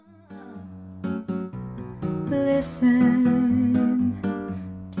Listen,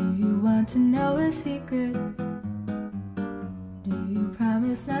 do you want to know a secret? Do you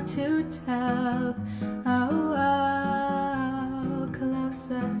promise not to tell? Oh,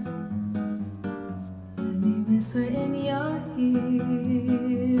 closer. Let me whisper in your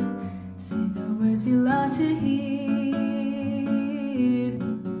ear. Say the words you long to hear.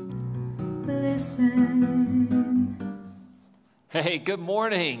 Listen. Hey, good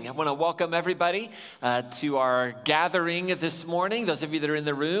morning. I want to welcome everybody to our gathering this morning. Those of you that are in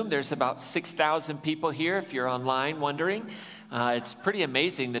the room, there's about 6,000 people here if you're online wondering. It's pretty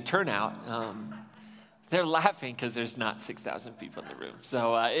amazing, the turnout. They're laughing because there's not 6,000 people in the room.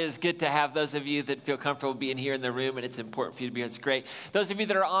 So it is good to have those of you that feel comfortable being here in the room, and it's important for you to be here. It's great. Those of you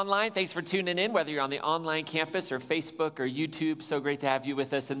that are online, thanks for tuning in, whether you're on the online campus or Facebook or YouTube. So great to have you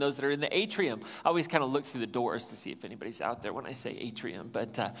with us. And those that are in the atrium, I always kind of look through the doors to see if anybody's out there when I say atrium.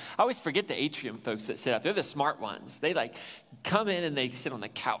 But I always forget the atrium folks that sit out there. They're the smart ones. They come in and they sit on the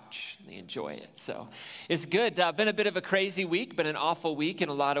couch and they enjoy it. So it's good. Been a bit of a crazy week, been an awful week in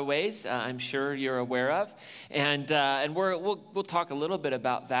a lot of ways. I'm sure you're aware of. And we'll talk a little bit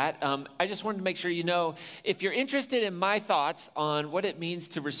about that. I just wanted to make sure you know, if you're interested in my thoughts on what it means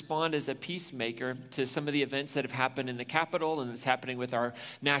to respond as a peacemaker to some of the events that have happened in the Capitol and that's happening with our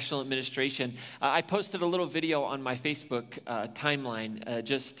national administration, I posted a little video on my Facebook timeline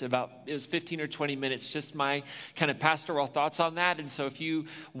it was 15 or 20 minutes, just my kind of pastoral thoughts on that. And so if you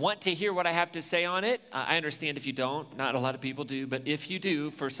want to hear what I have to say on it, I understand if you don't, not a lot of people do, but if you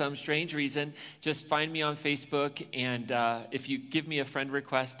do, for some strange reason, just find me on Facebook, and if you give me a friend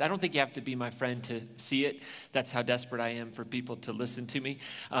request, I don't think you have to be my friend to see it. That's how desperate I am for people to listen to me.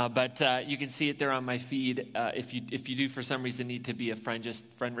 But you can see it there on my feed. If you do for some reason need to be a friend, just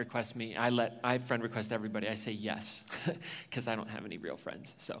friend request me. I friend request everybody. I say yes because I don't have any real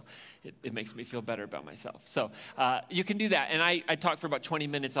friends. So it makes me feel better about myself. So you can do that. And I talked for about 20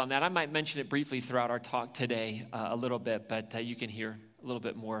 minutes on that. I might mention it briefly throughout our talk today a little bit, but you can hear a little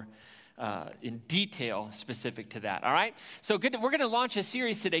bit more in detail specific to that, all right? So good. We're going to launch a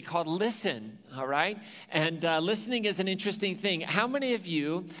series today called Listen, all right? And listening is an interesting thing. How many of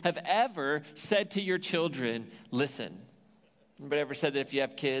you have ever said to your children, listen? Anybody ever said that if you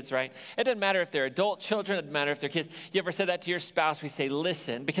have kids, right? It doesn't matter if they're adult children. It doesn't matter if they're kids. You ever said that to your spouse? We say,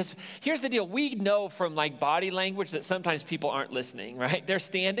 listen. Because here's the deal. We know from body language that sometimes people aren't listening, right? They're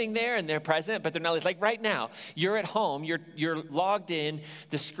standing there and they're present, but they're not listening. Like right now, you're at home, you're logged in,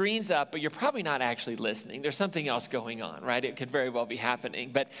 the screen's up, but you're probably not actually listening. There's something else going on, right? It could very well be happening.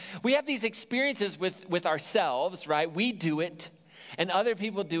 But we have these experiences with ourselves, right? We do it. And other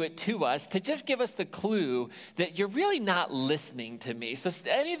people do it to us to just give us the clue that you're really not listening to me. So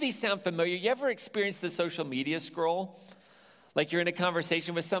any of these sound familiar? You ever experienced the social media scroll? Like you're in a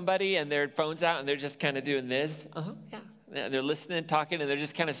conversation with somebody and their phone's out and they're just kind of doing this. Yeah. They're listening, talking, and they're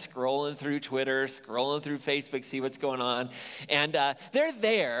just kind of scrolling through Twitter, scrolling through Facebook, see what's going on. And they're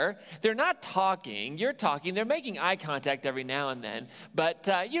there. They're not talking. You're talking. They're making eye contact every now and then. But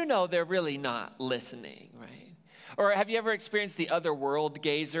they're really not listening, right? Or have you ever experienced the other world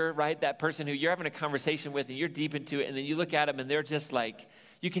gazer, right? That person who you're having a conversation with and you're deep into it, and then you look at them and they're just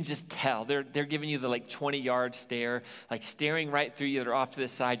you can just tell. They're giving you the 20-yard stare, staring right through you. They're off to the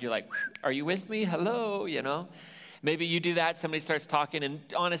side. You're like, are you with me? Hello, Maybe you do that. Somebody starts talking, and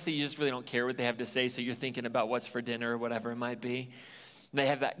honestly, you just really don't care what they have to say, so you're thinking about what's for dinner or whatever it might be. And they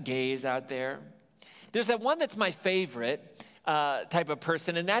have that gaze out there. There's that one that's my favorite type of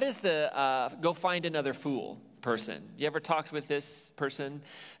person, and that is the go find another fool person. You ever talked with this person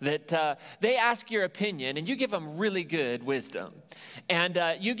that they ask your opinion and you give them really good wisdom, and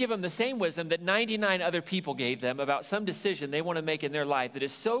you give them the same wisdom that 99 other people gave them about some decision they want to make in their life that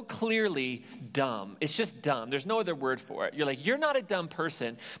is so clearly dumb. It's just dumb. There's no other word for it. You're like, you're not a dumb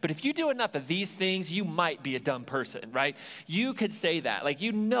person, but if you do enough of these things, you might be a dumb person, right? You could say that.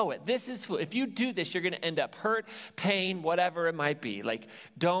 It. This is, if you do this, you're going to end up hurt, pain, whatever it might be.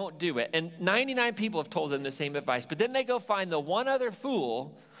 Don't do it. And 99 people have told them the same advice, but then they go find the one other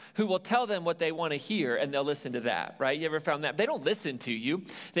fool who will tell them what they want to hear, and they'll listen to that, right? You ever found that? They don't listen to you.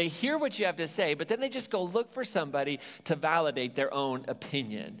 They hear what you have to say, but then they just go look for somebody to validate their own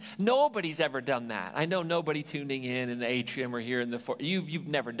opinion. Nobody's ever done that. I know nobody tuning in the atrium or here in the you've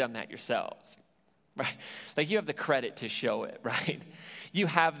never done that yourselves, right? You have the credit to show it, right? You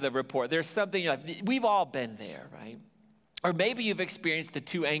have the report. There's something, we've all been there, right? Or maybe you've experienced the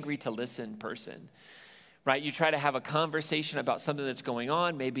too angry to listen person. Right? You try to have a conversation about something that's going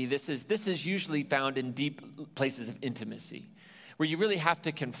on. Maybe this is usually found in deep places of intimacy, where you really have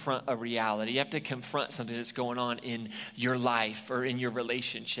to confront a reality. You have to confront something that's going on in your life or in your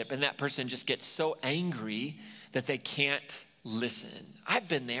relationship. And that person just gets so angry that they can't listen. I've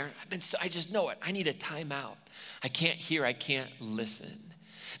been there. I just know it. I need a timeout. I can't hear. I can't listen.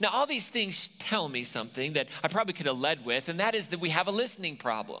 Now, all these things tell me something that I probably could have led with, and that is that we have a listening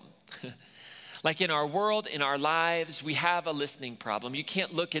problem. Like in our world, in our lives, we have a listening problem. You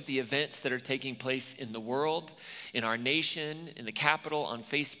can't look at the events that are taking place in the world, in our nation, in the Capitol, on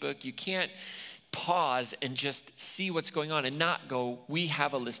Facebook. You can't pause and just see what's going on and not go, we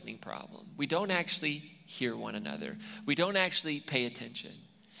have a listening problem. We don't actually hear one another. We don't actually pay attention.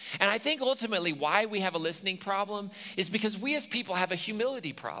 And I think ultimately why we have a listening problem is because we as people have a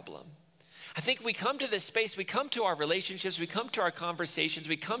humility problem. I think we come to this space, we come to our relationships, we come to our conversations,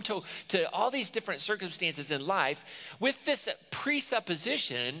 we come to all these different circumstances in life with this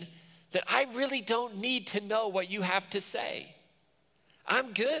presupposition that I really don't need to know what you have to say.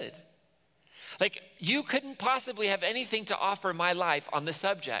 I'm good. Like, you couldn't possibly have anything to offer my life on the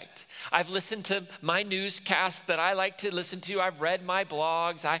subject. I've listened to my newscasts that I like to listen to. I've read my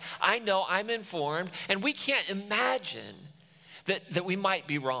blogs. I know I'm informed. And we can't imagine that we might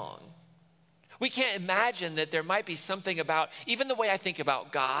be wrong. We can't imagine that there might be something about, even the way I think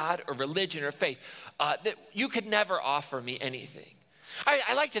about God or religion or faith, that you could never offer me anything.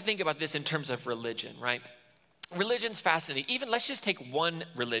 I like to think about this in terms of religion, right? Religion's fascinating. Even let's just take one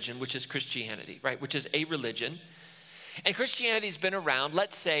religion, which is Christianity, right? Which is a religion. And Christianity's been around,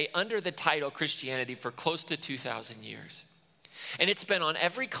 let's say, under the title Christianity for close to 2,000 years. And it's been on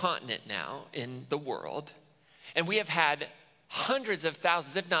every continent now in the world. And we have had hundreds of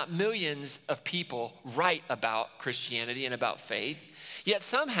thousands, if not millions of people write about Christianity and about faith. Yet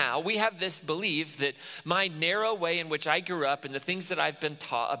somehow we have this belief that my narrow way in which I grew up and the things that I've been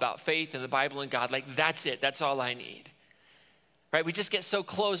taught about faith and the Bible and God, like that's it, that's all I need. Right? We just get so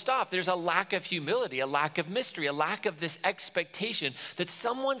closed off. There's a lack of humility, a lack of mystery, a lack of this expectation that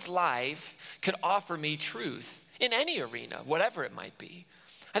someone's life could offer me truth in any arena, whatever it might be.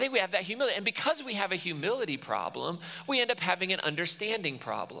 I think we have that humility. And because we have a humility problem, we end up having an understanding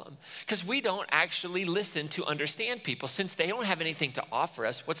problem. Because we don't actually listen to understand people. Since they don't have anything to offer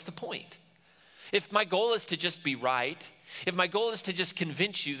us, what's the point? If my goal is to just be right, if my goal is to just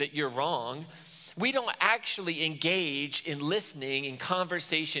convince you that you're wrong, we don't actually engage in listening, in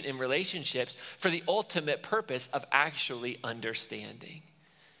conversation, in relationships for the ultimate purpose of actually understanding.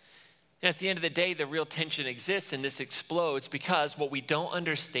 And at the end of the day, the real tension exists and this explodes because what we don't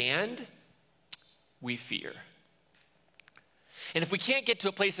understand, we fear. And if we can't get to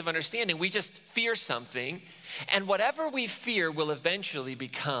a place of understanding, we just fear something, and whatever we fear will eventually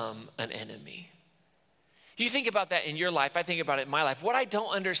become an enemy. You think about that in your life, I think about it in my life. What I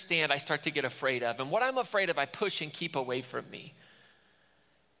don't understand, I start to get afraid of. And what I'm afraid of, I push and keep away from me.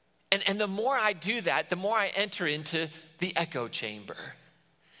 And the more I do that, the more I enter into the echo chamber.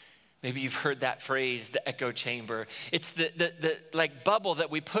 Maybe you've heard that phrase, the echo chamber. It's the like bubble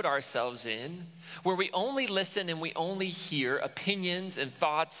that we put ourselves in, where we only listen and we only hear opinions and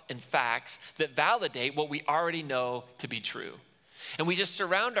thoughts and facts that validate what we already know to be true. And we just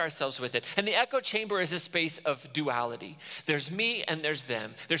surround ourselves with it. And the echo chamber is a space of duality. There's me and there's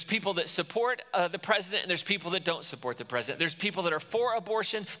them. There's people that support the president and there's people that don't support the president. There's people that are for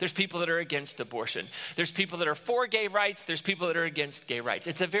abortion. There's people that are against abortion. There's people that are for gay rights. There's people that are against gay rights.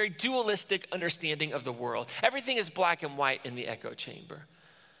 It's a very dualistic understanding of the world. Everything is black and white in the echo chamber.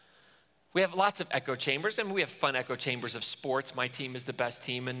 We have lots of echo chambers, and we have fun echo chambers of sports. My team is the best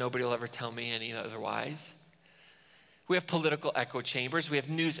team and nobody will ever tell me any otherwise. We have political echo chambers. We have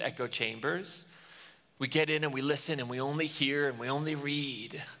news echo chambers. We get in and we listen and we only hear and we only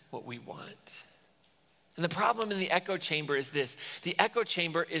read what we want. And the problem in the echo chamber is this. The echo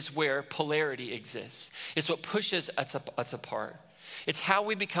chamber is where polarity exists. It's what pushes us apart. It's how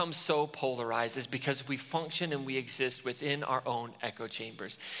we become so polarized is because we function and we exist within our own echo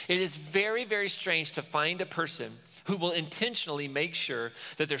chambers. It is very, very strange to find a person who will intentionally make sure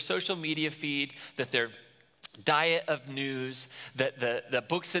that their social media feed, that their diet of news, that the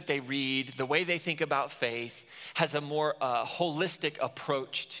books that they read, the way they think about faith has a more holistic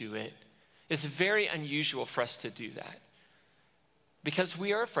approach to it. It's very unusual for us to do that because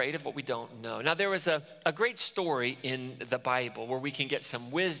we are afraid of what we don't know. Now, there was a great story in the Bible where we can get some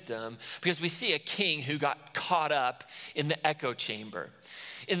wisdom because we see a king who got caught up in the echo chamber.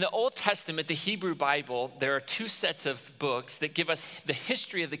 In the Old Testament, the Hebrew Bible, there are two sets of books that give us the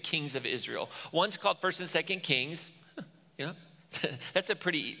history of the kings of Israel. One's called 1st and 2nd Kings. That's a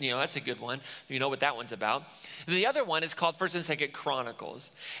pretty, that's a good one. You know what that one's about. The other one is called 1st and 2nd Chronicles.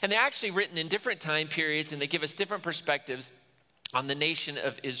 And they're actually written in different time periods and they give us different perspectives on the nation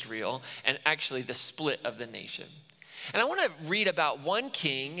of Israel and actually the split of the nation. And I want to read about one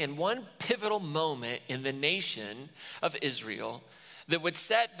king and one pivotal moment in the nation of Israel that would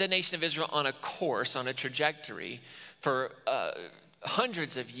set the nation of Israel on a course, on a trajectory for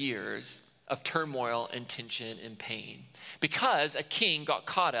hundreds of years of turmoil and tension and pain, because a king got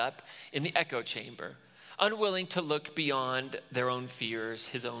caught up in the echo chamber, unwilling to look beyond their own fears,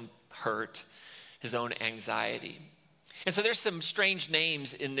 his own hurt, his own anxiety. And so there's some strange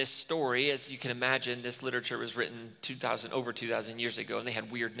names in this story. As you can imagine, this literature was written over 2,000 years ago, and they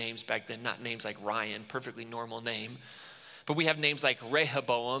had weird names back then, not names like Ryan, perfectly normal name. But we have names like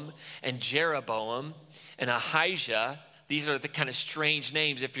Rehoboam and Jeroboam and Ahijah. These are the kind of strange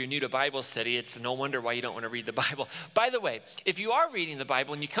names. If you're new to Bible study, it's no wonder why you don't want to read the Bible. By the way, if you are reading the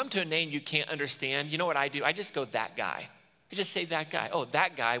Bible and you come to a name you can't understand, you know what I do? I just go, that guy. I just say that guy. Oh,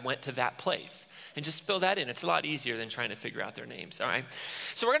 that guy went to that place. And just fill that in. It's a lot easier than trying to figure out their names, all right?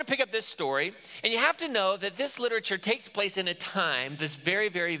 So we're going to pick up this story. And you have to know that this literature takes place in a time that's very,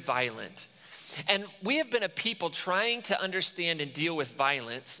 very violent. And we have been a people trying to understand and deal with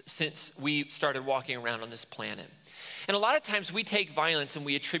violence since we started walking around on this planet. And a lot of times we take violence and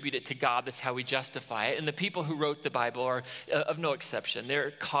we attribute it to God. That's how we justify it. And the people who wrote the Bible are of no exception.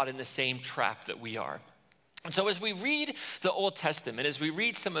 They're caught in the same trap that we are. And so as we read the Old Testament, as we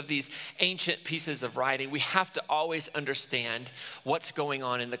read some of these ancient pieces of writing, we have to always understand what's going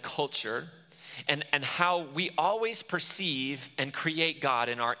on in the culture and how we always perceive and create God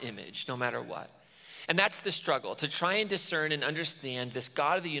in our image, no matter what. And that's the struggle, to try and discern and understand this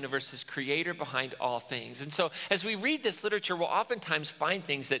God of the universe, this creator behind all things. And so as we read this literature, we'll oftentimes find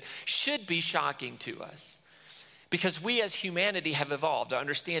things that should be shocking to us, because we as humanity have evolved. Our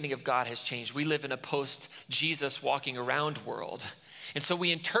understanding of God has changed. We live in a post-Jesus walking around world. And so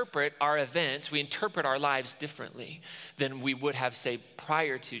we interpret our events, we interpret our lives differently than we would have, say,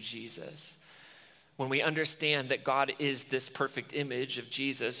 prior to Jesus. When we understand that God is this perfect image of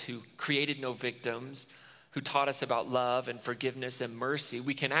Jesus who created no victims, who taught us about love and forgiveness and mercy,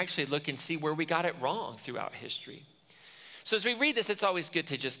 we can actually look and see where we got it wrong throughout history. So as we read this, it's always good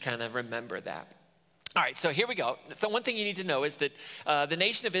to just kind of remember that. All right, so here we go. So one thing you need to know is that the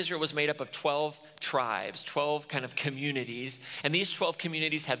nation of Israel was made up of 12 tribes, 12 kind of communities. And these 12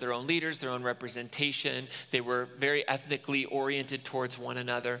 communities had their own leaders, their own representation. They were very ethnically oriented towards one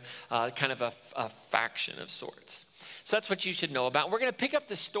another, kind of a faction of sorts. So that's what you should know about. We're going to pick up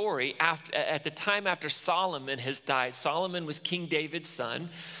the story at the time after Solomon has died. Solomon was King David's son.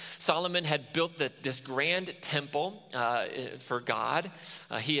 Solomon had built this grand temple for God.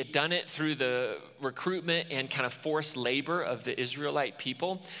 He had done it through the recruitment and kind of forced labor of the Israelite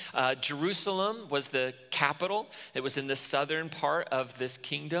people. Jerusalem was the capital. It was in the southern part of this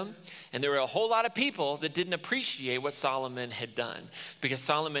kingdom. And there were a whole lot of people that didn't appreciate what Solomon had done, because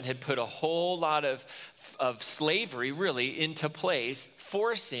Solomon had put a whole lot of slavery really into place,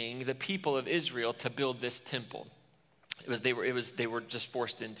 forcing the people of Israel to build this temple. They were just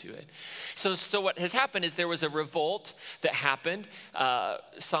forced into it. So what has happened is there was a revolt that happened.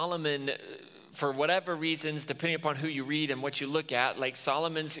 Solomon, for whatever reasons, depending upon who you read and what you look at, like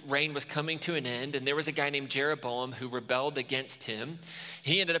Solomon's reign was coming to an end, and there was a guy named Jeroboam who rebelled against him.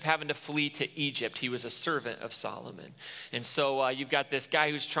 He ended up having to flee to Egypt. He was a servant of Solomon. And so you've got this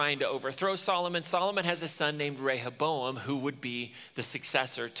guy who's trying to overthrow Solomon. Solomon has a son named Rehoboam who would be the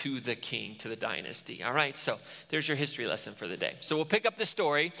successor to the king, to the dynasty. All right, so there's your history lesson for the day. So we'll pick up the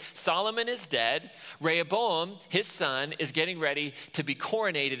story. Solomon is dead. Rehoboam, his son, is getting ready to be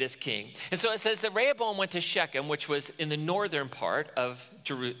coronated as king. And so it says that Rehoboam went to Shechem, which was in the northern part of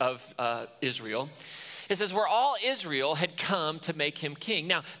Israel. It says, where all Israel had come to make him king.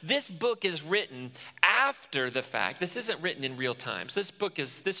 Now, this book is written after the fact. This isn't written in real time. So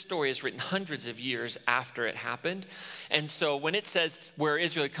this story is written hundreds of years after it happened. And so when it says where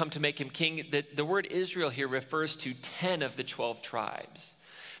Israel had come to make him king, the word Israel here refers to 10 of the 12 tribes.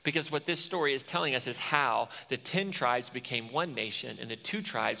 Because what this story is telling us is how the 10 tribes became one nation and the 2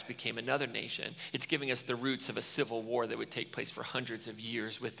 tribes became another nation. It's giving us the roots of a civil war that would take place for hundreds of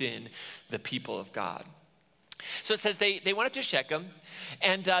years within the people of God. So it says they went up to Shechem,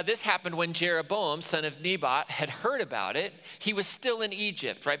 and this happened when Jeroboam, son of Nebat, had heard about it. He was still in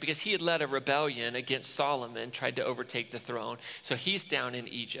Egypt, right? Because he had led a rebellion against Solomon, tried to overtake the throne. So he's down in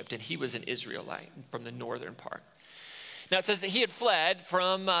Egypt, and he was an Israelite from the northern part. Now it says that he had fled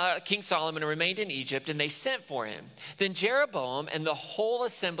from King Solomon and remained in Egypt, and they sent for him. Then Jeroboam and the whole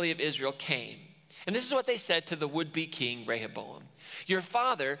assembly of Israel came. And this is what they said to the would-be king Rehoboam. Your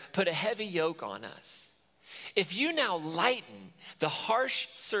father put a heavy yoke on us. If you now lighten the harsh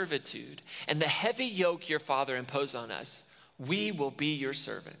servitude and the heavy yoke your father imposed on us, we will be your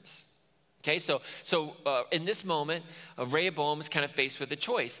servants. Okay, so in this moment, Rehoboam is kind of faced with a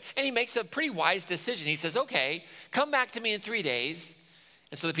choice. And he makes a pretty wise decision. He says, okay, come back to me in 3 days.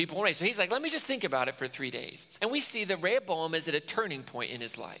 And so the people will wait. So he's like, let me just think about it for 3 days. And we see that Rehoboam is at a turning point in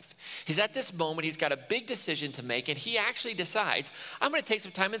his life. He's at this moment, he's got a big decision to make, and he actually decides, I'm going to take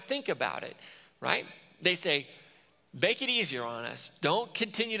some time and think about it, right? They say, make it easier on us. Don't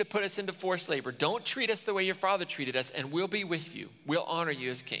continue to put us into forced labor. Don't treat us the way your father treated us, and we'll be with you. We'll honor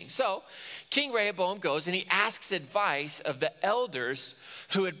you as king. So King Rehoboam goes and he asks advice of the elders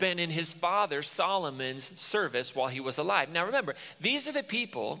who had been in his father Solomon's service while he was alive. Now remember, these are the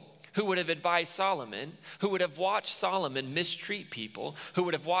people who would have advised Solomon, who would have watched Solomon mistreat people, who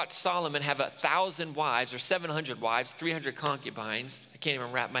would have watched Solomon have 1,000 wives or 700 wives, 300 concubines. I can't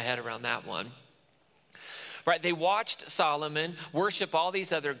even wrap my head around that one. Right, they watched Solomon worship all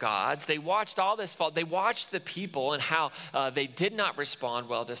these other gods. They watched all this fault. They watched the people and how they did not respond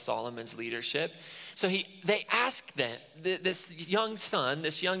well to Solomon's leadership. So they asked them, this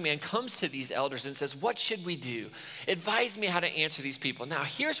young man comes to these elders and says, what should we do? Advise me how to answer these people. Now,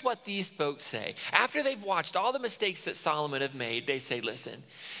 here's what these folks say. After they've watched all the mistakes that Solomon have made, they say, listen,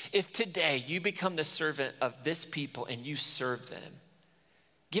 if today you become the servant of this people and you serve them,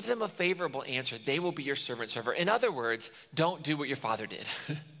 give them a favorable answer. They will be your servant server. In other words, don't do what your father did.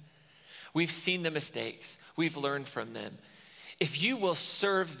 We've seen the mistakes. We've learned from them. If you will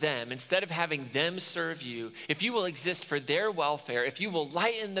serve them instead of having them serve you, if you will exist for their welfare, if you will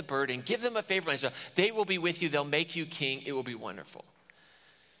lighten the burden, give them a favorable answer, they will be with you. They'll make you king. It will be wonderful.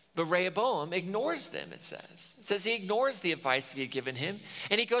 But Rehoboam ignores them, it says. It says he ignores the advice that he had given him.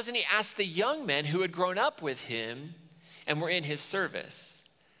 And he goes and he asks the young men who had grown up with him and were in his service.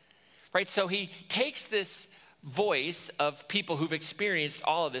 Right, so he takes this voice of people who've experienced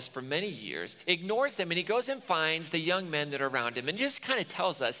all of this for many years, ignores them, and he goes and finds the young men that are around him and just kind of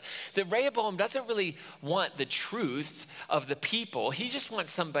tells us that Rehoboam doesn't really want the truth of the people. He just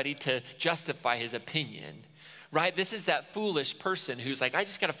wants somebody to justify his opinion, right? This is that foolish person who's like, I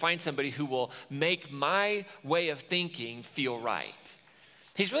just got to find somebody who will make my way of thinking feel right.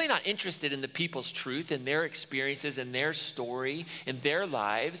 He's really not interested in the people's truth and their experiences and their story and their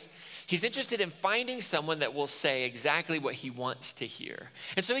lives. He's interested in finding someone that will say exactly what he wants to hear.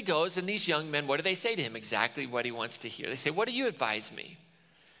 And so he goes, and these young men, what do they say to him? Exactly what he wants to hear. They say, what do you advise me?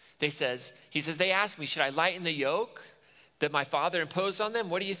 He says, they ask me, should I lighten the yoke that my father imposed on them?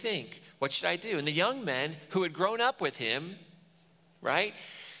 What do you think? What should I do? And the young men who had grown up with him, right,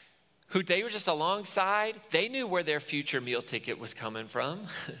 who they were just alongside, they knew where their future meal ticket was coming from.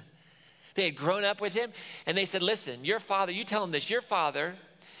 They had grown up with him, and they said, listen, your father, you tell him this, your father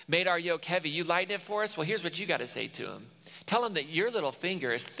made our yoke heavy. You lighten it for us? Well, here's what you got to say to him. Tell him that your little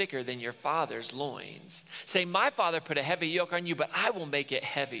finger is thicker than your father's loins. Say, my father put a heavy yoke on you, but I will make it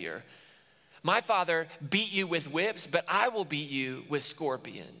heavier. My father beat you with whips, but I will beat you with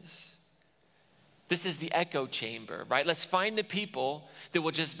scorpions. This is the echo chamber, right? Let's find the people that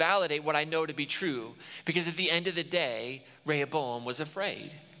will just validate what I know to be true. Because at the end of the day, Rehoboam was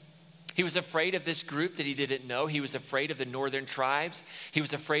afraid. He was afraid of this group that he didn't know. He was afraid of the northern tribes. He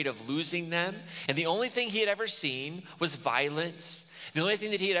was afraid of losing them. And the only thing he had ever seen was violence. The only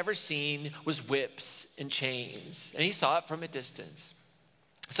thing that he had ever seen was whips and chains. And he saw it from a distance.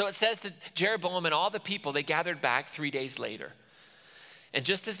 So it says that Jeroboam and all the people, they gathered back 3 days later. And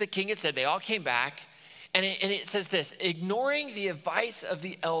just as the king had said, they all came back. And it says this, ignoring the advice of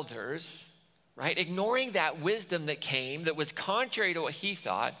the elders, right? Ignoring that wisdom that came that was contrary to what he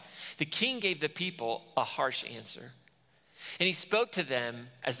thought, the king gave the people a harsh answer. And he spoke to them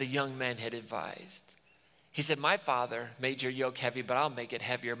as the young men had advised. He said, my father made your yoke heavy, but I'll make it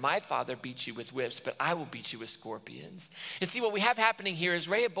heavier. My father beat you with whips, but I will beat you with scorpions. And see, what we have happening here is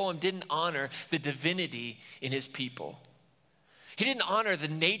Rehoboam didn't honor the divinity in his people. He didn't honor the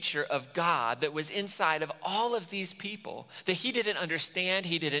nature of God that was inside of all of these people, that he didn't understand.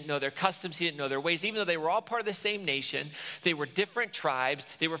 He didn't know their customs. He didn't know their ways. Even though they were all part of the same nation, they were different tribes.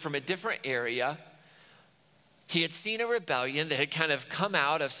 They were from a different area. He had seen a rebellion that had kind of come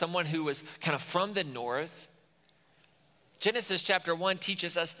out of someone who was kind of from the north. Genesis chapter 1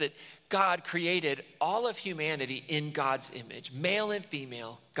 teaches us that God created all of humanity in God's image. Male and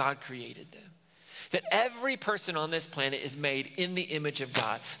female, God created them. That every person on this planet is made in the image of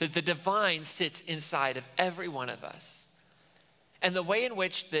God. That the divine sits inside of every one of us. And the way in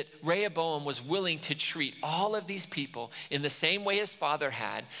which that Rehoboam was willing to treat all of these people in the same way his father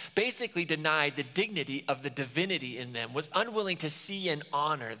had, basically denied the dignity of the divinity in them, was unwilling to see and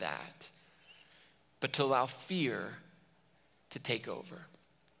honor that, but to allow fear to take over.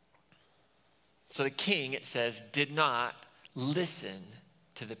 So the king, it says, did not listen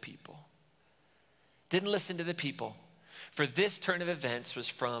to the people. Didn't listen to the people. For this turn of events was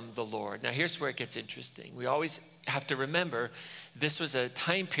from the Lord. Now here's where it gets interesting. We always have to remember this was a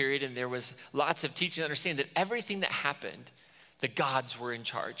time period and there was lots of teaching to understand that everything that happened, the gods were in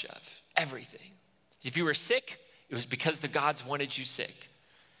charge of. Everything. If you were sick, it was because the gods wanted you sick.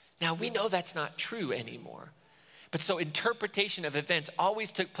 Now we know that's not true anymore. But so interpretation of events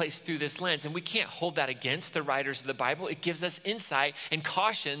always took place through this lens, and we can't hold that against the writers of the Bible. It gives us insight and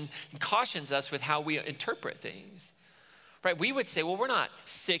cautions us with how we interpret things. Right? We would say, well, we're not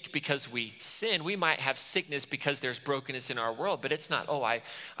sick because we sin. We might have sickness because there's brokenness in our world, but it's not, oh, I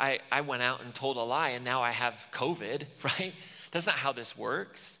went out and told a lie and now I have COVID, right? That's not how this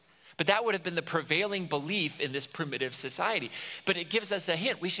works. But that would have been the prevailing belief in this primitive society. But it gives us a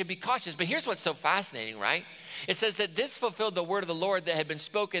hint. We should be cautious. But here's what's so fascinating, right? It says that this fulfilled the word of the Lord that had been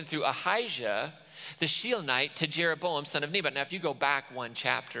spoken through Ahijah, the Shilonite, to Jeroboam, son of Nebat. Now, if you go back one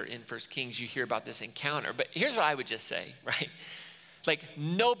chapter in 1 Kings, you hear about this encounter. But here's what I would just say, right? Like,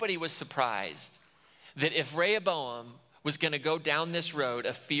 nobody was surprised that if Rehoboam was going to go down this road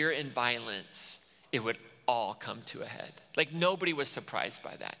of fear and violence, it would all come to a head. Like, nobody was surprised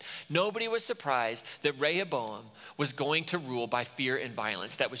by that. Nobody was surprised that Rehoboam was going to rule by fear and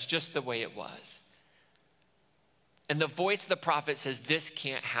violence. That was just the way it was. And the voice of the prophet says, this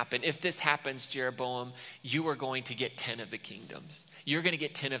can't happen. If this happens, Jeroboam, you are going to get 10 of the kingdoms. You're going to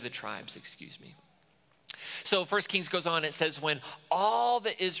get 10 of the tribes, So 1 Kings goes on, it says, when all of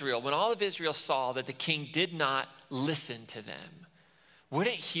Israel saw that the king did not listen to them,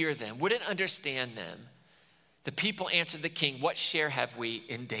 wouldn't hear them, wouldn't understand them, the people answered the king, what share have we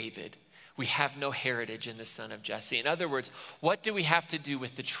in David? We have no heritage in the son of Jesse. In other words, what do we have to do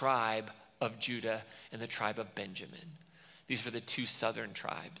with the tribe of Judah and the tribe of Benjamin? These were the two southern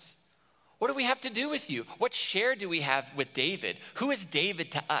tribes. What do we have to do with you? What share do we have with David? Who is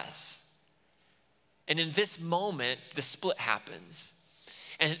David to us? And in this moment, the split happens.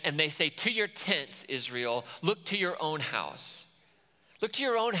 And they say, to your tents, Israel, look to your own house. Look to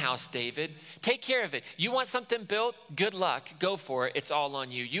your own house, David. Take care of it. You want something built? Good luck. Go for it. It's all on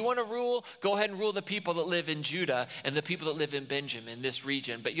you. You want to rule? Go ahead and rule the people that live in Judah and the people that live in Benjamin, this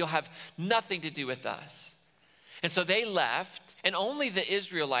region. But you'll have nothing to do with us. And so they left, and only the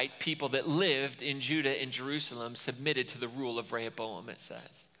Israelite people that lived in Judah and Jerusalem submitted to the rule of Rehoboam, it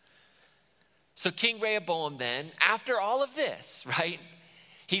says. So King Rehoboam then, after all of this, right?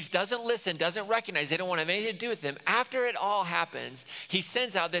 He doesn't listen, doesn't recognize, they don't want to have anything to do with him. After it all happens, he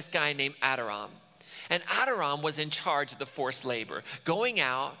sends out this guy named Adoram. And Adoram was in charge of the forced labor, going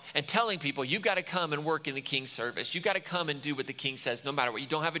out and telling people, you've got to come and work in the king's service. You've got to come and do what the king says, no matter what. You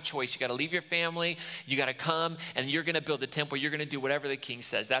don't have a choice. You got to leave your family. You got to come and you're going to build the temple. You're going to do whatever the king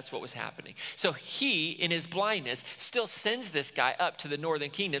says. That's what was happening. So he, in his blindness, still sends this guy up to the northern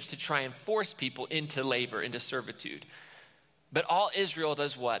kingdoms to try and force people into labor, into servitude. But all Israel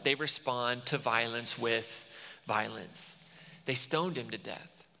does what? They respond to violence with violence. They stoned him to death.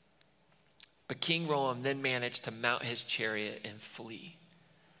 But King Rehoboam then managed to mount his chariot and flee.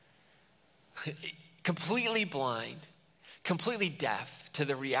 Completely blind, completely deaf to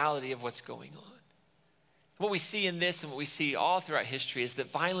the reality of what's going on. What we see in this and what we see all throughout history is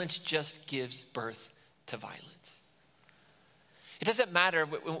that violence just gives birth to violence. It doesn't matter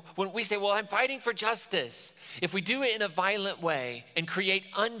when we say, well, I'm fighting for justice. If we do it in a violent way and create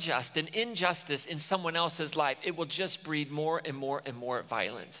unjust and injustice in someone else's life, it will just breed more and more and more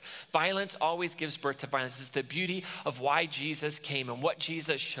violence. Violence always gives birth to violence. It's the beauty of why Jesus came and what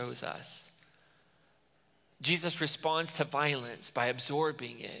Jesus shows us. Jesus responds to violence by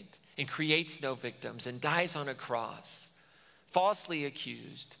absorbing it and creates no victims and dies on a cross, falsely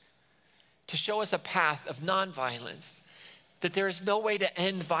accused, to show us a path of nonviolence, that there is no way to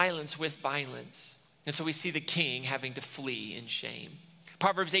end violence with violence. And so we see the king having to flee in shame.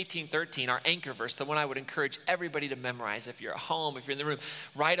 Proverbs 18:13, our anchor verse, the one I would encourage everybody to memorize. If you're at home, if you're in the room,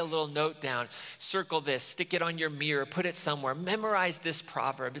 write a little note down, circle this, stick it on your mirror, put it somewhere. Memorize this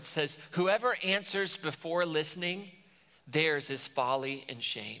proverb. It says, whoever answers before listening, theirs is folly and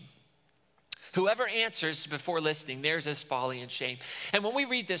shame. Whoever answers before listening, theirs is folly and shame. And when we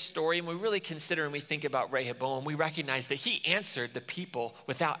read this story and we really consider and we think about Rehoboam, we recognize that he answered the people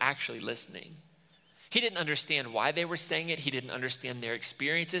without actually listening. He didn't understand why they were saying it. He didn't understand their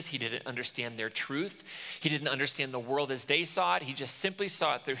experiences. He didn't understand their truth. He didn't understand the world as they saw it. He just simply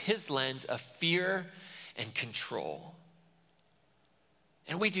saw it through his lens of fear and control.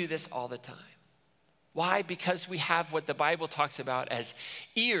 And we do this all the time. Why? Because we have what the Bible talks about as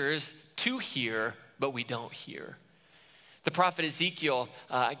ears to hear, but we don't hear. The prophet Ezekiel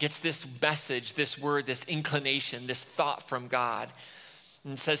gets this message, this word, this inclination, this thought from God,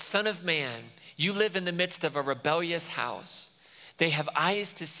 and says, "Son of man, you live in the midst of a rebellious house. They have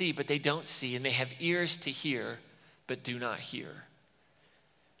eyes to see, but they don't see, and they have ears to hear, but do not hear."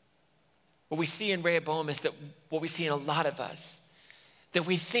 What we see in Rehoboam is that what we see in a lot of us, that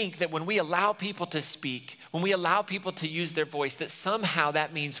we think that when we allow people to speak, when we allow people to use their voice, that somehow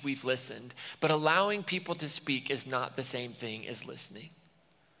that means we've listened. But allowing people to speak is not the same thing as listening.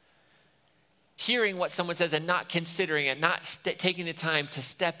 Hearing what someone says and not considering it, not taking the time to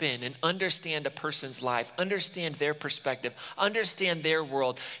step in and understand a person's life, understand their perspective, understand their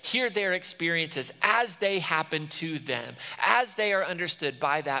world, hear their experiences as they happen to them, as they are understood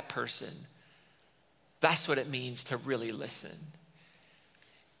by that person. That's what it means to really listen.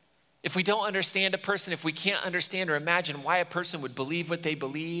 If we don't understand a person, if we can't understand or imagine why a person would believe what they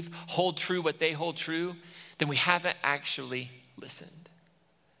believe, hold true what they hold true, then we haven't actually listened.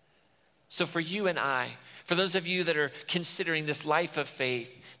 So for you and I, for those of you that are considering this life of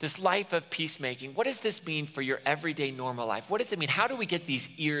faith, this life of peacemaking, what does this mean for your everyday normal life? What does it mean? How do we get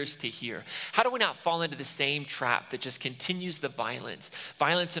these ears to hear? How do we not fall into the same trap that just continues the violence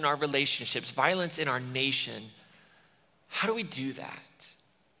in our relationships, violence in our nation? How do we do that?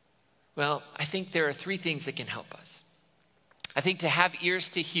 Well, I think there are three things that can help us. I think to have ears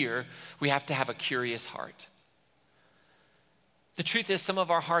to hear, we have to have a curious heart. The truth is, some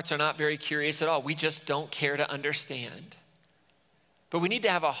of our hearts are not very curious at all. We just don't care to understand. But we need to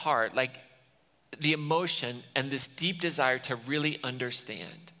have a heart, like the emotion and this deep desire to really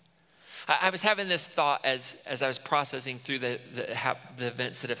understand. I was having this thought as I was processing through the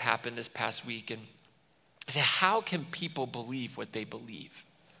events that have happened this past week. And I said, how can people believe what they believe?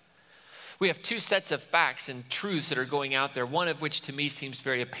 We have two sets of facts and truths that are going out there, one of which to me seems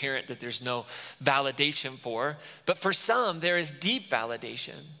very apparent that there's no validation for, but for some there is deep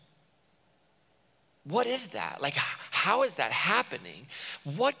validation. What is that? Like, how is that happening?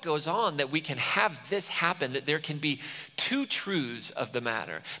 What goes on that we can have this happen, that there can be two truths of the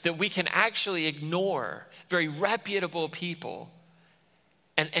matter, that we can actually ignore very reputable people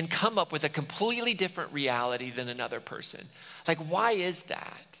and come up with a completely different reality than another person? Like, why is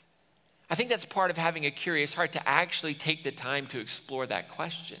that? I think that's part of having a curious heart, to actually take the time to explore that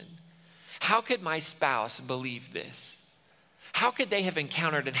question. How could my spouse believe this? How could they have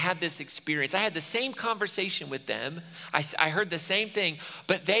encountered and had this experience? I had the same conversation with them. I heard the same thing,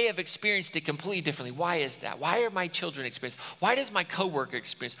 but they have experienced it completely differently. Why is that? Why are my children experiencing? Why does my coworker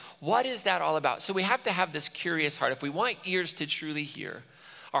experience? What is that all about? So we have to have this curious heart. If we want ears to truly hear,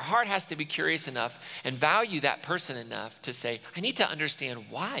 our heart has to be curious enough and value that person enough to say, I need to understand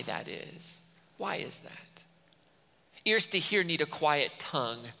why that is. Why is that? Ears to hear need a quiet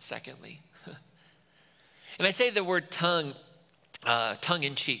tongue, secondly. And I say the word tongue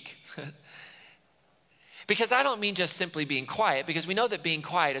in cheek. Because I don't mean just simply being quiet, because we know that being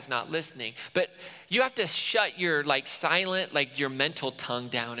quiet is not listening. But you have to shut your silent, your mental tongue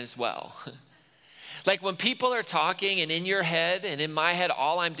down as well. Like when people are talking and in your head and in my head,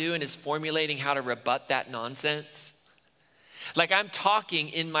 all I'm doing is formulating how to rebut that nonsense. Like I'm talking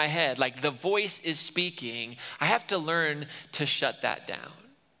in my head, like the voice is speaking. I have to learn to shut that down,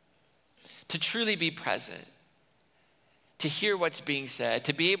 to truly be present, to hear what's being said,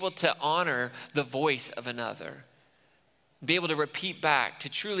 to be able to honor the voice of another, be able to repeat back, to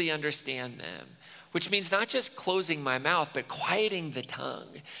truly understand them. Which means not just closing my mouth, but quieting the tongue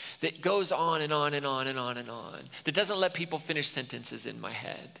that goes on and on and on and on and on, that doesn't let people finish sentences in my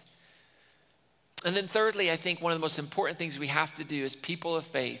head. And then thirdly, I think one of the most important things we have to do as people of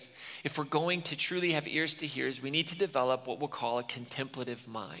faith, if we're going to truly have ears to hear, is we need to develop what we'll call a contemplative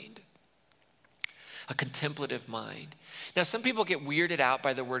mind. A contemplative mind. Now, some people get weirded out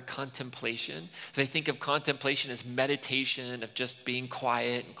by the word contemplation. They think of contemplation as meditation, of just being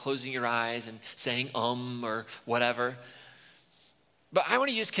quiet and closing your eyes and saying or whatever. But I want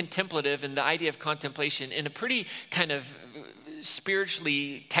to use contemplative and the idea of contemplation in a pretty kind of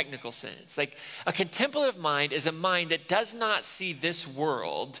spiritually technical sense. Like a contemplative mind is a mind that does not see this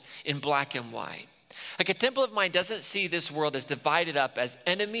world in black and white. A contemplative mind doesn't see this world as divided up as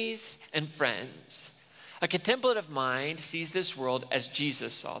enemies and friends. A contemplative mind sees this world as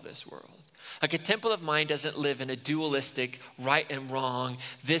Jesus saw this world. A contemplative mind doesn't live in a dualistic right and wrong,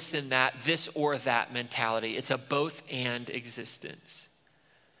 this and that, this or that mentality. It's a both and existence.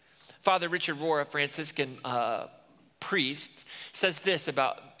 Father Richard Rohr, a Franciscan priest, says this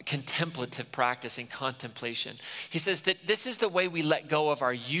about contemplative practice and contemplation. He says that this is the way we let go of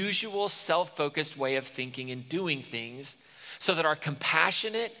our usual self-focused way of thinking and doing things, so that our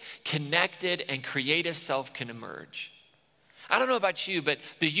compassionate, connected, and creative self can emerge. I don't know about you, but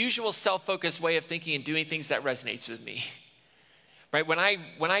the usual self-focused way of thinking and doing things, that resonates with me. Right? When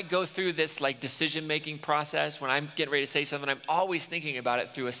I go through this like decision-making process, when I'm getting ready to say something, I'm always thinking about it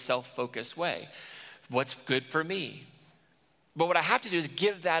through a self-focused way. What's good for me? But what I have to do is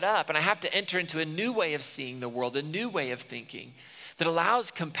give that up, and I have to enter into a new way of seeing the world, a new way of thinking that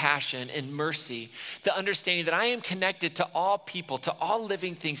allows compassion and mercy, the understanding that I am connected to all people, to all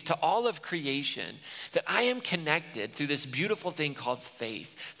living things, to all of creation, that I am connected through this beautiful thing called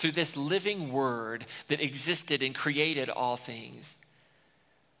faith, through this living word that existed and created all things.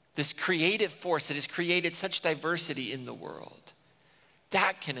 This creative force that has created such diversity in the world.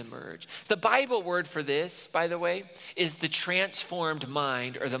 That can emerge. The Bible word for this, by the way, is the transformed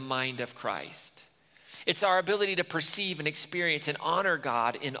mind or the mind of Christ. It's our ability to perceive and experience and honor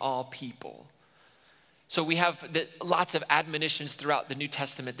God in all people. So we have lots of admonitions throughout the New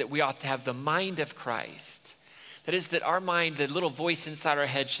Testament that we ought to have the mind of Christ. That is, that our mind, the little voice inside our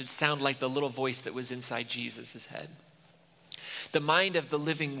head, should sound like the little voice that was inside Jesus' head. The mind of the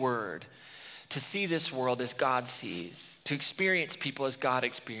living word, to see this world as God sees, to experience people as God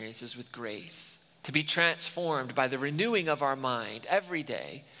experiences with grace, to be transformed by the renewing of our mind every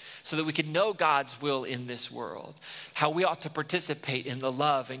day so that we can know God's will in this world, how we ought to participate in the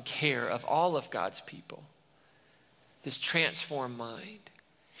love and care of all of God's people. This transformed mind.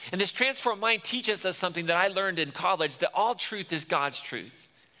 And this transformed mind teaches us something that I learned in college, that all truth is God's truth.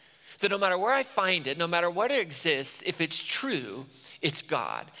 That no matter where I find it, no matter what it exists, if it's true, it's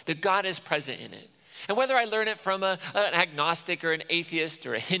God. That God is present in it. And whether I learn it from an agnostic or an atheist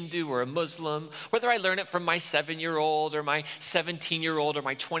or a Hindu or a Muslim, whether I learn it from my 7-year-old or my 17-year-old or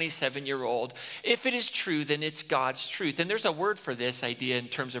my 27-year-old, if it is true, then it's God's truth. And there's a word for this idea in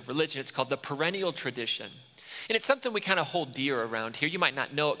terms of religion. It's called the perennial tradition. And it's something we kind of hold dear around here. You might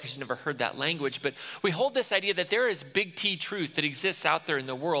not know it because you've never heard that language, but we hold this idea that there is big T truth that exists out there in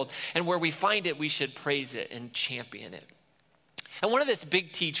the world, and where we find it, we should praise it and champion it. And one of this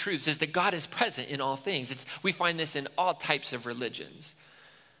big T truths is that God is present in all things. We find this in all types of religions.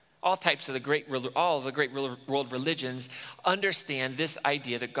 All of the great world religions understand this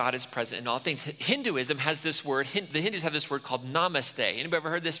idea that God is present in all things. Hinduism has this word, the Hindus have this word called namaste. Anybody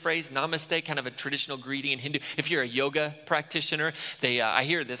ever heard this phrase, namaste, kind of a traditional greeting in Hindu? If you're a yoga practitioner, I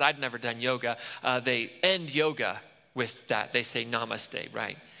hear this, I'd never done yoga. They end yoga with that. They say namaste,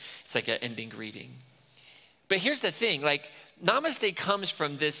 right? It's like an ending greeting. But here's the thing, namaste comes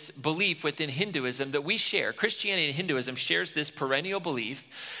from this belief within Hinduism that we share. Christianity and Hinduism shares this perennial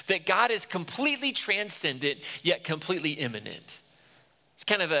belief that God is completely transcendent, yet completely immanent. It's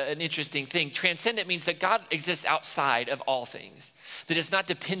kind of an interesting thing. Transcendent means that God exists outside of all things, that it's not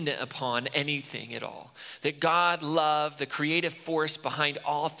dependent upon anything at all. That God, love, the creative force behind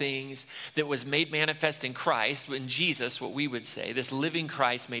all things that was made manifest in Christ, in Jesus, what we would say, this living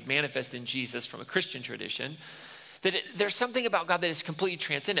Christ made manifest in Jesus from a Christian tradition, that there's something about God that is completely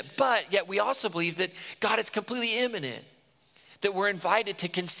transcendent, but yet we also believe that God is completely immanent, that we're invited to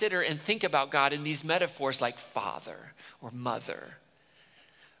consider and think about God in these metaphors like father or mother.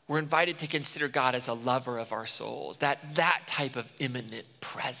 We're invited to consider God as a lover of our souls, that type of immanent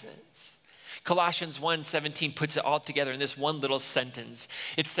presence. Colossians 1:17 puts it all together in this one little sentence.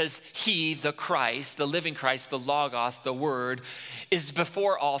 It says, he, the Christ, the living Christ, the Logos, the Word, is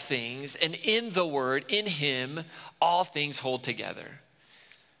before all things, and in the Word, in him, all things hold together.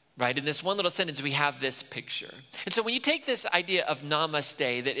 Right? In this one little sentence, we have this picture. And so when you take this idea of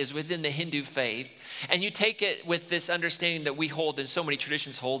namaste that is within the Hindu faith, and you take it with this understanding that we hold and so many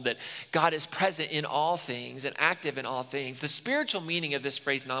traditions hold, that God is present in all things and active in all things, the spiritual meaning of this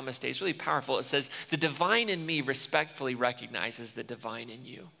phrase namaste is really powerful. It says, the divine in me respectfully recognizes the divine in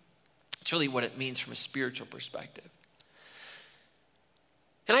you. It's really what it means from a spiritual perspective.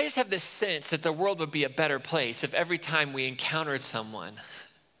 And I just have this sense that the world would be a better place if every time we encountered someone,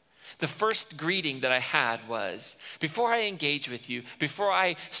 the first greeting that I had was, before I engage with you, before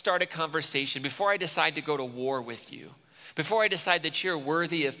I start a conversation, before I decide to go to war with you, before I decide that you're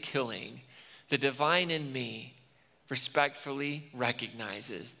worthy of killing, the divine in me respectfully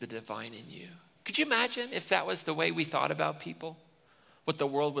recognizes the divine in you. Could you imagine if that was the way we thought about people, what the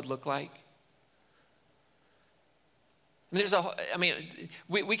world would look like?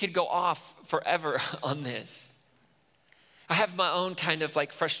 We could go off forever on this. I have my own kind of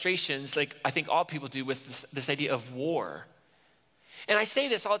frustrations, I think all people do, with this idea of war. And I say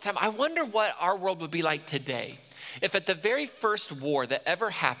this all the time. I wonder what our world would be like today if at the very first war that ever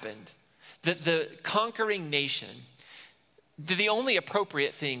happened, the conquering nation did the only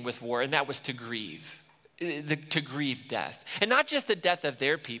appropriate thing with war, and that was to grieve. to grieve death. And not just the death of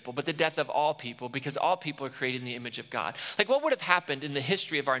their people, but the death of all people, because all people are created in the image of God. Like, what would have happened in the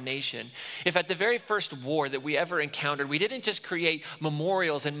history of our nation if at the very first war that we ever encountered, we didn't just create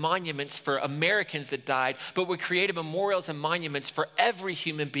memorials and monuments for Americans that died, but we created memorials and monuments for every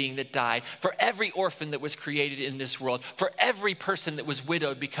human being that died, for every orphan that was created in this world, for every person that was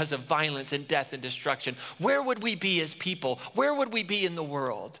widowed because of violence and death and destruction? Where would we be as people? Where would we be in the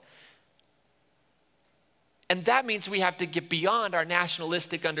world? And that means we have to get beyond our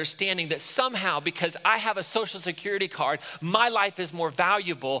nationalistic understanding that somehow, because I have a social security card, my life is more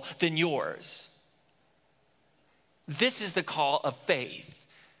valuable than yours. This is the call of faith,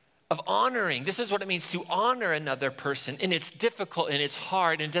 of honoring. This is what it means to honor another person. And it's difficult and it's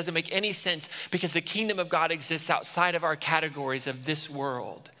hard and it doesn't make any sense because the kingdom of God exists outside of our categories of this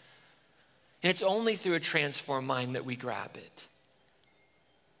world. And it's only through a transformed mind that we grab it.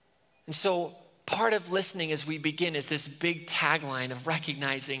 And so, part of listening as we begin is this big tagline of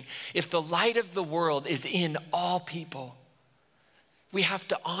recognizing if the light of the world is in all people, we have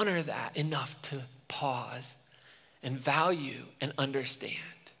to honor that enough to pause and value and understand.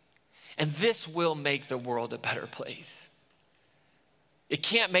 And this will make the world a better place. It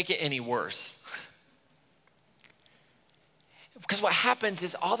can't make it any worse. Because what happens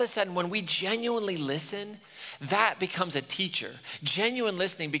is all of a sudden when we genuinely listen, that becomes a teacher. Genuine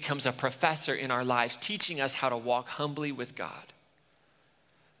listening becomes a professor in our lives, teaching us how to walk humbly with God.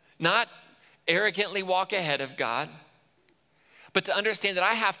 Not arrogantly walk ahead of God, but to understand that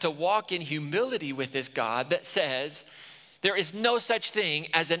I have to walk in humility with this God that says there is no such thing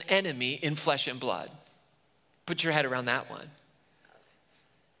as an enemy in flesh and blood. Put your head around that one.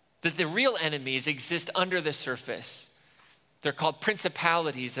 That the real enemies exist under the surface. They're called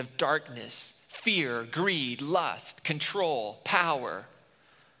principalities of darkness, fear, greed, lust, control, power.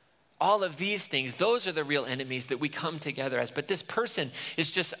 All of these things, those are the real enemies that we come together as. But this person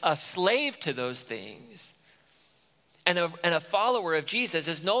is just a slave to those things. And a follower of Jesus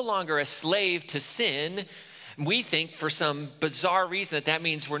is no longer a slave to sin. We think for some bizarre reason that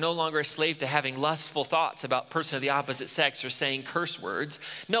means we're no longer a slave to having lustful thoughts about a person of the opposite sex or saying curse words.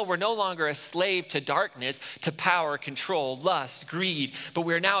 No, we're no longer a slave to darkness, to power, control, lust, greed, but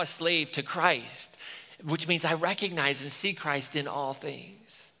we're now a slave to Christ, which means I recognize and see Christ in all things.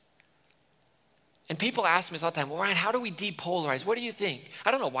 And people ask me this all the time, well, Ryan, how do we depolarize? What do you think?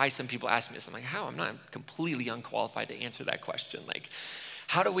 I don't know why some people ask me this. I'm like, how? I'm not completely unqualified to answer that question. Like,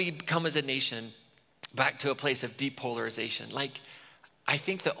 how do we come as a nation back to a place of depolarization? Like, I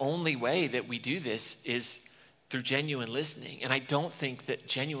think the only way that we do this is through genuine listening. And I don't think that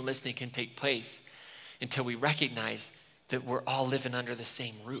genuine listening can take place until we recognize that we're all living under the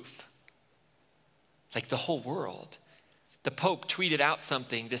same roof. Like the whole world. The Pope tweeted out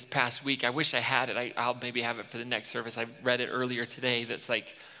something this past week. I wish I had it. I'll maybe have it for the next service. I read it earlier today. That's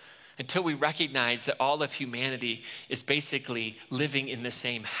like, until we recognize that all of humanity is basically living in the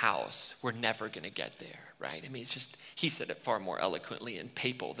same house, we're never going to get there, right? I mean, it's just, he said it far more eloquently and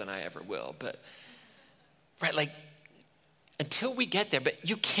papal than I ever will, but, right, like, until we get there, but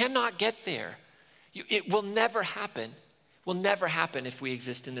you cannot get there. It will never happen. Will never happen if we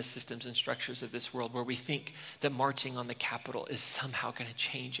exist in the systems and structures of this world where we think that marching on the Capitol is somehow going to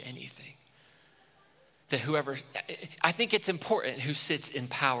change anything. That I think it's important who sits in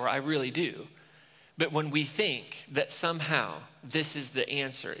power, I really do. But when we think that somehow this is the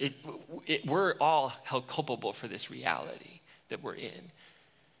answer, we're all held culpable for this reality that we're in.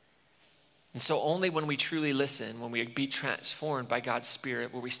 And so only when we truly listen, when we be transformed by God's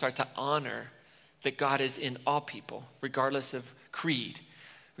Spirit, will we start to honor that God is in all people, regardless of creed,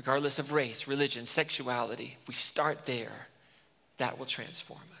 regardless of race, religion, sexuality. If we start there, that will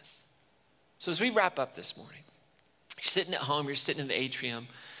transform us. So as we wrap up this morning, you're sitting at home, you're sitting in the atrium,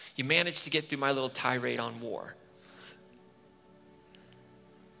 you managed to get through my little tirade on war.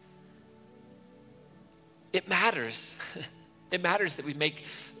 It matters. It matters that we make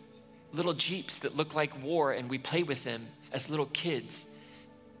little Jeeps that look like war and we play with them as little kids.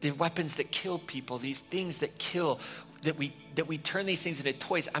 The weapons that kill people, these things that kill, that we turn these things into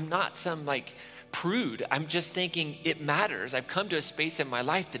toys. I'm not some like prude. I'm just thinking it matters. I've come to a space in my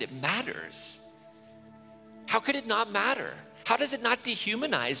life that it matters. How could it not matter? How does it not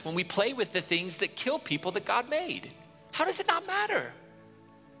dehumanize when we play with the things that kill people that God made? How does it not matter?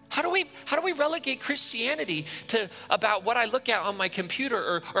 How do we relegate Christianity to about what I look at on my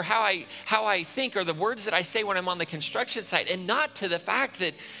computer or how I think or the words that I say when I'm on the construction site, and not to the fact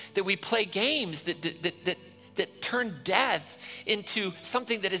that we play games that turn death into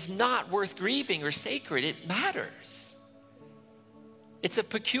something that is not worth grieving or sacred? It matters. It's a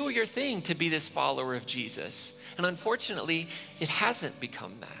peculiar thing to be this follower of Jesus. And unfortunately, it hasn't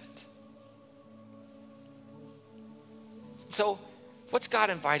become that. So what's God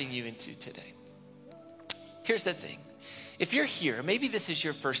inviting you into today? Here's the thing. If you're here, maybe this is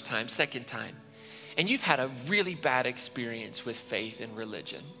your first time, second time, and you've had a really bad experience with faith and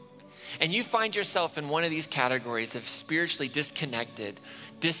religion, and you find yourself in one of these categories of spiritually disconnected,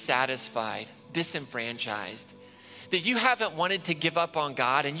 dissatisfied, disenfranchised, that you haven't wanted to give up on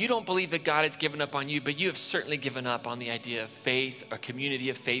God, and you don't believe that God has given up on you, but you have certainly given up on the idea of faith or community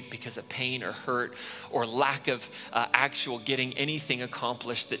of faith because of pain or hurt or lack of actual getting anything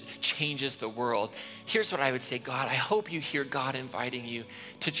accomplished that changes the world. Here's what I would say, God, I hope you hear God inviting you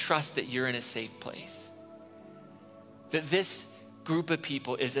to trust that you're in a safe place, that this group of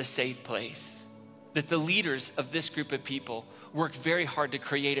people is a safe place, that the leaders of this group of people work very hard to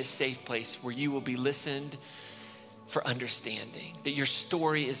create a safe place where you will be listened for understanding, that your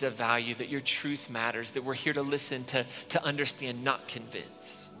story is of value, that your truth matters, that we're here to listen, to understand, not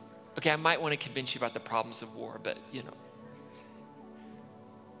convince. Okay, I might want to convince you about the problems of war, but you know.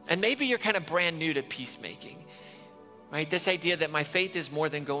 And maybe you're kind of brand new to peacemaking, right? This idea that my faith is more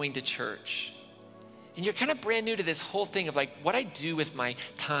than going to church. And you're kind of brand new to this whole thing of like, what I do with my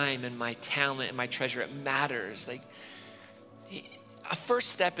time and my talent and my treasure, it matters. Like, a first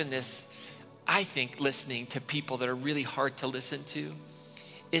step in this, I think, listening to people that are really hard to listen to,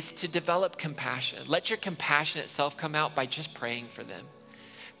 is to develop compassion. Let your compassionate self come out by just praying for them.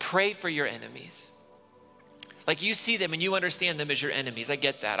 Pray for your enemies. Like, you see them and you understand them as your enemies. I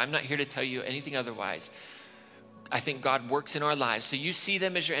get that. I'm not here to tell you anything otherwise. I think God works in our lives. So you see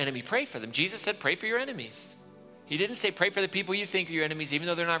them as your enemy. Pray for them. Jesus said, pray for your enemies. He didn't say pray for the people you think are your enemies, even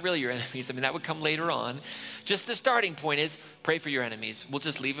though they're not really your enemies. I mean, that would come later on. Just the starting point is pray for your enemies. We'll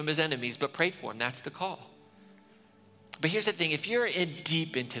just leave them as enemies, but pray for them. That's the call. But here's the thing. If you're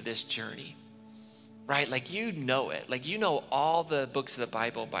deep into this journey, right? Like, you know it. Like, you know all the books of the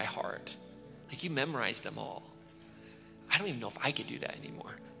Bible by heart. Like, you memorize them all. I don't even know if I could do that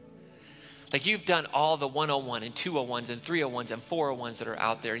anymore. Like, you've done all the 101 and 201s and 301s and 401s that are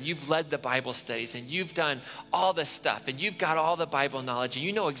out there. And you've led the Bible studies and you've done all the stuff and you've got all the Bible knowledge and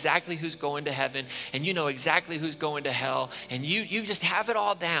you know exactly who's going to heaven and you know exactly who's going to hell and you just have it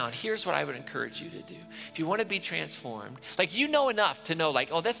all down. Here's what I would encourage you to do. If you want to be transformed, like, you know enough to know, like,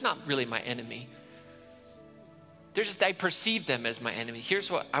 oh, that's not really my enemy. They're just, I perceive them as my enemy. Here's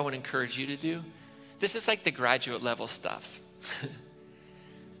what I would encourage you to do. This is like the graduate level stuff.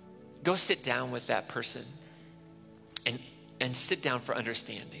 Go sit down with that person and sit down for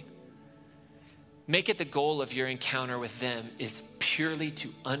understanding. Make it the goal of your encounter with them is purely to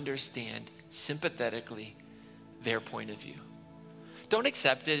understand sympathetically their point of view. Don't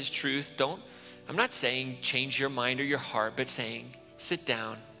accept it as truth. I'm not saying change your mind or your heart, but saying sit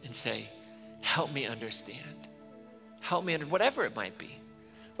down and say, help me understand. Help me whatever it might be.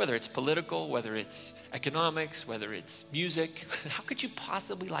 Whether it's political, whether it's economics, whether it's music. How could you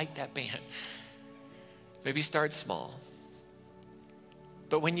possibly like that band? Maybe start small.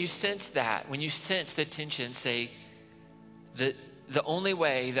 But when you sense that, when you sense the tension, say, the only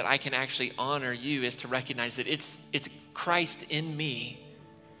way that I can actually honor you is to recognize that it's Christ in me,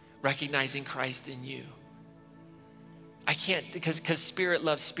 recognizing Christ in you. I can't, because spirit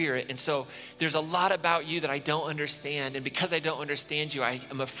loves spirit. And so there's a lot about you that I don't understand. And because I don't understand you, I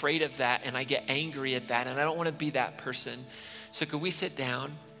am afraid of that and I get angry at that. And I don't want to be that person. So could we sit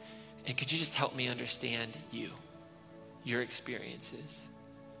down and could you just help me understand you, your experiences,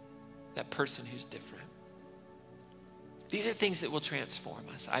 that person who's different? These are things that will transform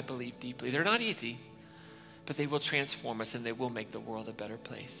us, I believe deeply. They're not easy, but they will transform us and they will make the world a better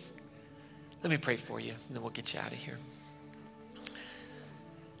place. Let me pray for you and then we'll get you out of here.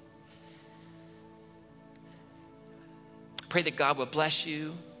 Pray that God would bless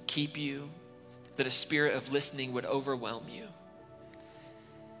you, keep you, that a spirit of listening would overwhelm you.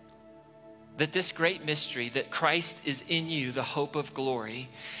 That this great mystery, that Christ is in you, the hope of glory,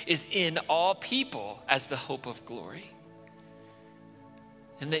 is in all people as the hope of glory.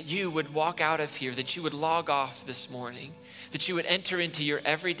 And that you would walk out of here, that you would log off this morning, that you would enter into your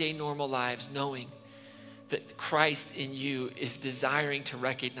everyday normal lives knowing that Christ in you is desiring to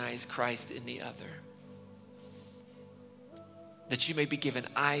recognize Christ in the other. That you may be given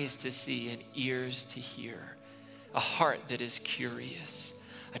eyes to see and ears to hear, a heart that is curious,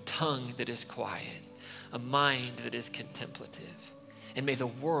 a tongue that is quiet, a mind that is contemplative, and may the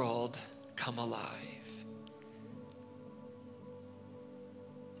world come alive.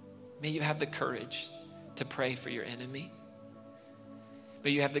 May you have the courage to pray for your enemy. May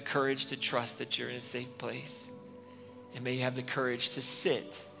you have the courage to trust that you're in a safe place. And may you have the courage to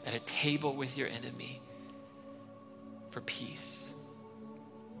sit at a table with your enemy for peace.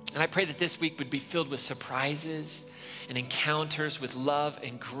 And I pray that this week would be filled with surprises and encounters with love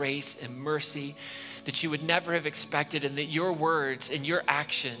and grace and mercy that you would never have expected, and that your words and your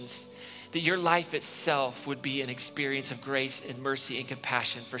actions, that your life itself would be an experience of grace and mercy and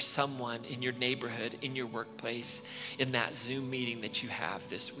compassion for someone in your neighborhood, in your workplace, in that Zoom meeting that you have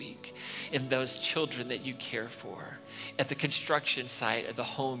this week, in those children that you care for, at the construction site of the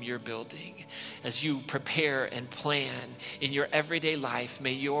home you're building. As you prepare and plan in your everyday life,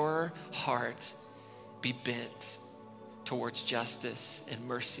 may your heart be bent towards justice and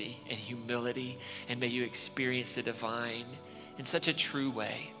mercy and humility, and may you experience the divine in such a true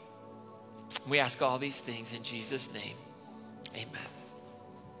way. We ask all these things in Jesus' name. Amen.